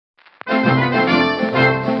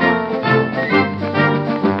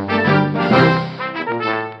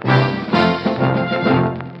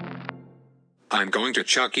going to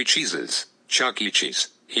Chuck E. Cheese's. Chuck E. Cheese,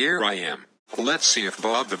 here I am. Let's see if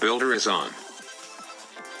Bob the Builder is on.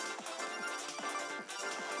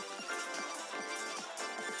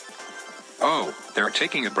 Oh, they're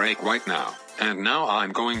taking a break right now, and now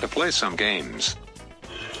I'm going to play some games.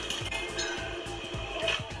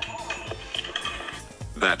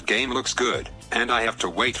 That game looks good, and I have to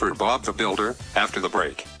wait for Bob the Builder after the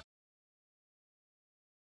break.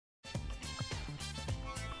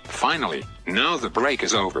 Finally, now the break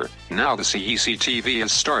is over, now the CECTV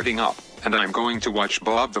is starting up, and I'm going to watch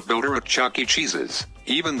Bob the Builder at Chuck E. Cheese's,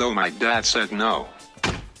 even though my dad said no.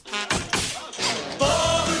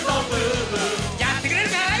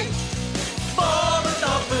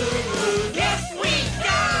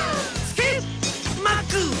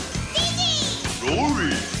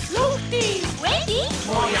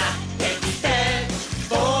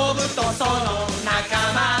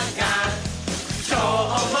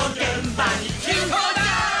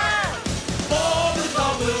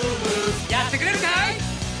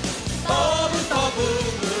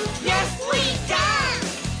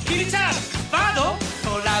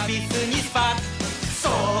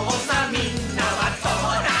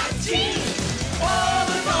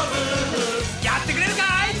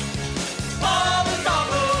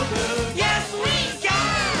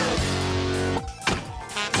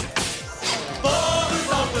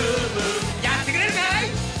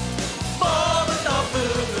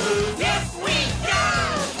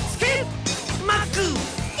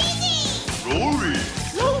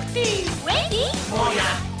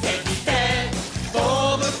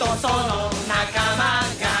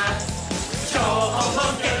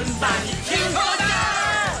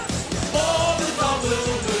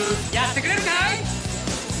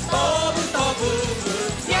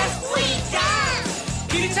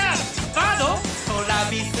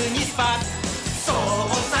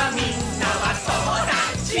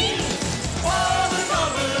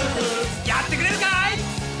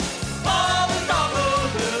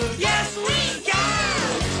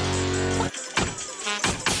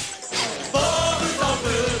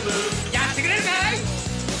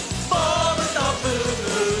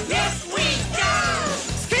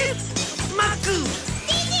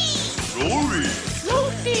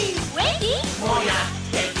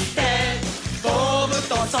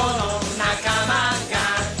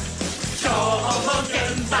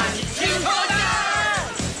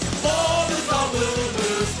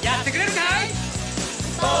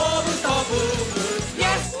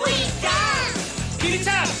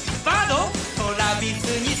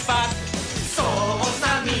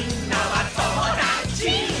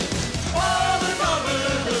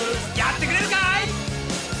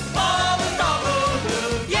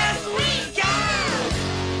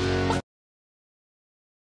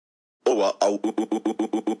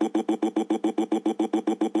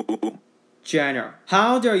 Jenner,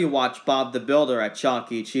 how dare you watch Bob the Builder at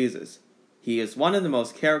Chuck E. Cheese's? He is one of the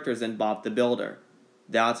most characters in Bob the Builder.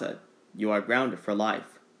 That's it. You are grounded for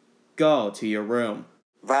life. Go to your room.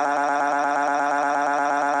 Bye.